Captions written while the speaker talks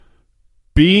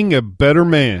Being a Better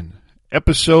Man,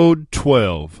 Episode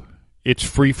 12. It's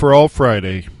Free for All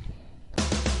Friday.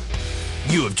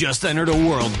 You have just entered a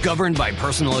world governed by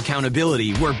personal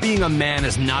accountability, where being a man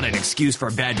is not an excuse for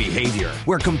bad behavior,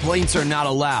 where complaints are not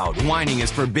allowed, whining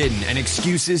is forbidden, and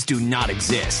excuses do not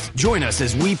exist. Join us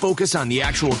as we focus on the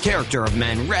actual character of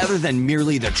men rather than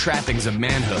merely the trappings of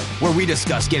manhood, where we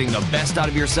discuss getting the best out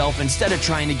of yourself instead of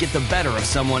trying to get the better of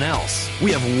someone else.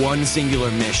 We have one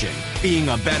singular mission: being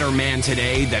a better man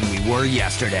today than we were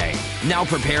yesterday. Now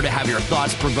prepare to have your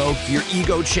thoughts provoked, your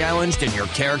ego challenged, and your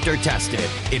character tested.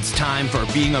 It's time for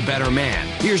Being a Better Man.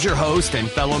 Here's your host and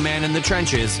fellow man in the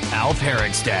trenches, Alf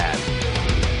Herigstad.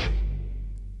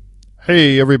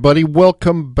 Hey everybody,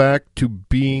 welcome back to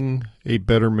Being a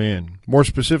Better Man. More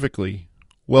specifically,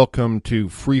 welcome to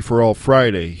Free for All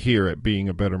Friday here at Being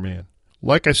a Better Man.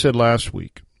 Like I said last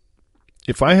week,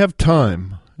 if I have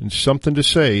time and something to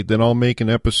say, then I'll make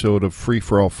an episode of Free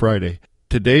for All Friday.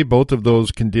 Today, both of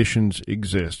those conditions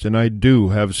exist, and I do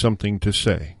have something to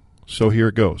say. So here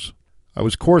it goes. I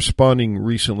was corresponding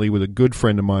recently with a good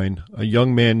friend of mine, a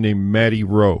young man named Matty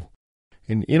Rowe.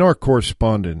 And in our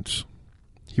correspondence,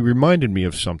 he reminded me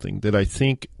of something that I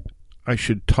think I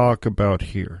should talk about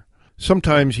here.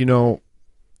 Sometimes,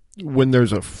 when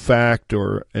there's a fact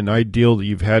or an ideal that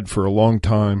you've had for a long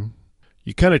time,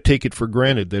 you kind of take it for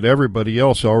granted that everybody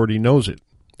else already knows it.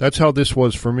 That's how this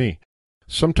was for me.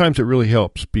 Sometimes it really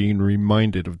helps being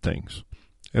reminded of things.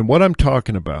 And what I'm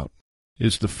talking about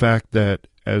is the fact that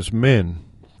as men,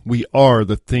 we are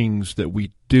the things that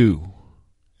we do,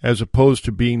 as opposed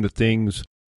to being the things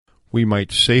we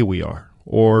might say we are,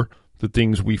 or the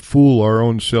things we fool our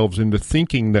own selves into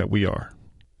thinking that we are.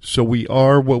 So we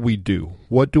are what we do.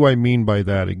 What do I mean by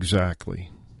that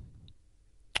exactly?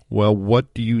 Well,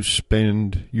 what do you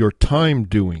spend your time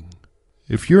doing?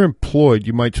 If you're employed,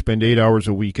 you might spend 8 hours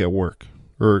a week at work,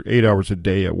 or 8 hours a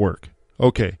day at work.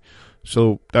 Okay,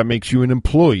 so that makes you an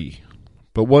employee.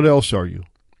 But what else are you?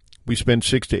 We spend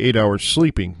 6 to 8 hours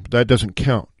sleeping, but that doesn't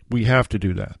count. We have to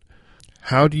do that.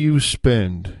 How do you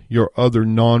spend your other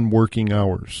non-working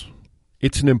hours?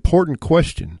 It's an important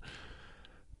question,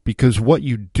 because what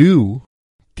you do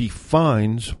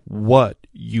defines what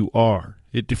you are.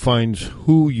 It defines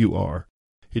who you are.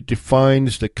 It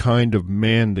defines the kind of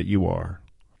man that you are.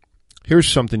 Here's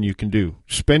something you can do.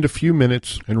 Spend a few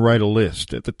minutes and write a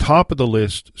list. At the top of the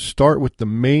list, start with the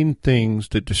main things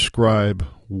that describe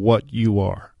what you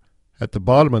are. At the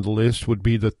bottom of the list would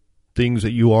be the things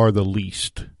that you are the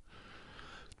least.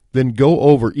 Then go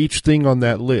over each thing on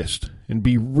that list and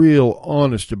be real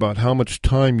honest about how much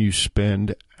time you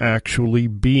spend actually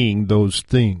being those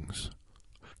things.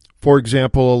 For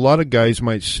example, a lot of guys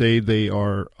might say they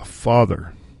are a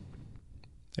father,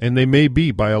 and they may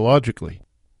be biologically.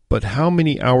 But how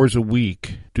many hours a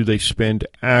week do they spend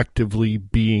actively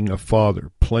being a father,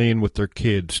 playing with their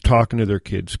kids, talking to their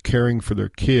kids, caring for their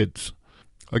kids?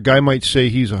 A guy might say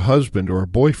he's a husband or a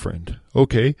boyfriend.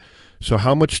 Okay, so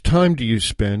how much time do you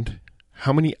spend?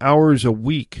 How many hours a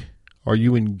week are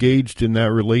you engaged in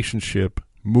that relationship,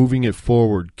 moving it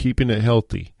forward, keeping it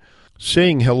healthy?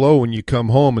 Saying hello when you come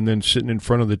home and then sitting in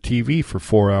front of the TV for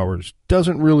 4 hours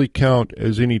doesn't really count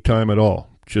as any time at all,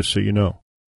 just so you know.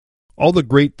 All the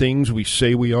great things we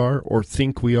say we are or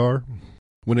think we are,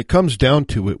 when it comes down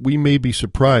to it, we may be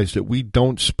surprised that we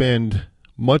don't spend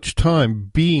much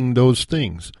time being those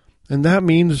things. And that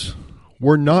means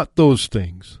we're not those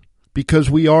things, because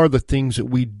we are the things that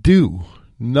we do,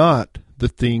 not the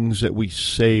things that we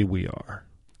say we are.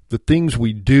 The things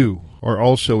we do are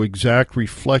also exact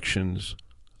reflections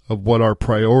of what our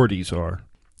priorities are.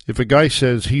 If a guy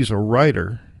says he's a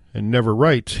writer and never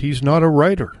writes, he's not a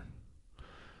writer.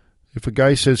 If a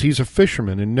guy says he's a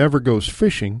fisherman and never goes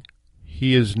fishing,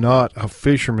 he is not a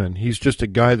fisherman. He's just a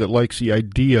guy that likes the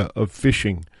idea of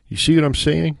fishing. You see what I'm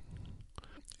saying?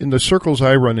 In the circles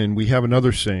I run in, we have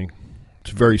another saying. It's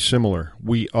very similar.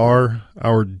 We are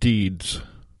our deeds.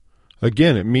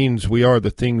 Again, it means we are the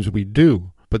things we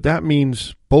do, but that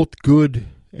means both good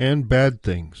and bad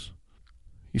things.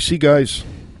 You see, guys,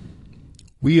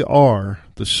 we are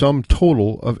the sum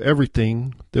total of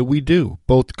everything that we do,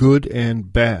 both good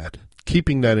and bad.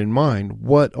 Keeping that in mind,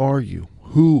 what are you?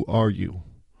 Who are you?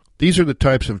 These are the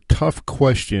types of tough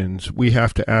questions we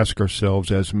have to ask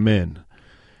ourselves as men.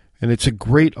 And it's a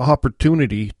great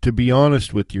opportunity to be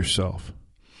honest with yourself.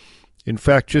 In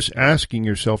fact, just asking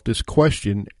yourself this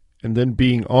question and then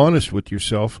being honest with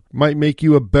yourself might make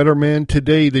you a better man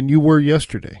today than you were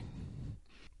yesterday.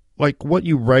 Like what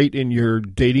you write in your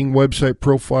dating website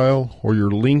profile or your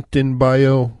LinkedIn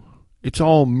bio, it's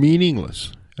all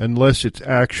meaningless unless it's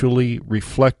actually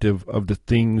reflective of the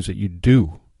things that you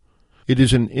do. It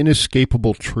is an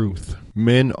inescapable truth.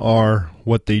 Men are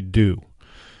what they do.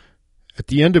 At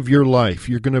the end of your life,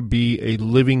 you're going to be a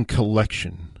living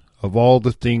collection of all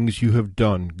the things you have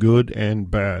done, good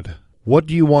and bad. What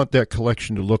do you want that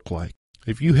collection to look like?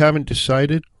 If you haven't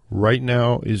decided, right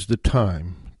now is the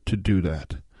time to do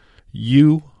that.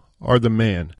 You are the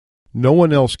man. No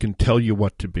one else can tell you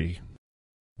what to be,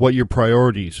 what your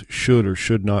priorities should or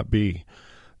should not be.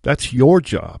 That's your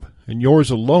job, and yours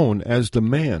alone as the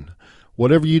man.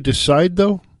 Whatever you decide,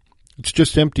 though, it's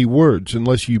just empty words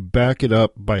unless you back it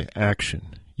up by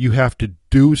action. You have to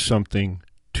do something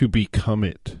to become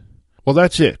it. Well,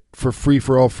 that's it for Free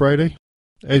for All Friday.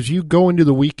 As you go into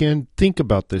the weekend, think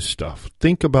about this stuff.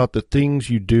 Think about the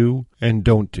things you do and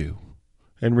don't do.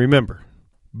 And remember,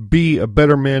 be a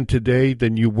better man today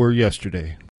than you were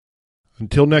yesterday.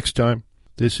 Until next time,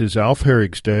 this is Alf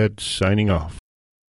Herigstad signing off.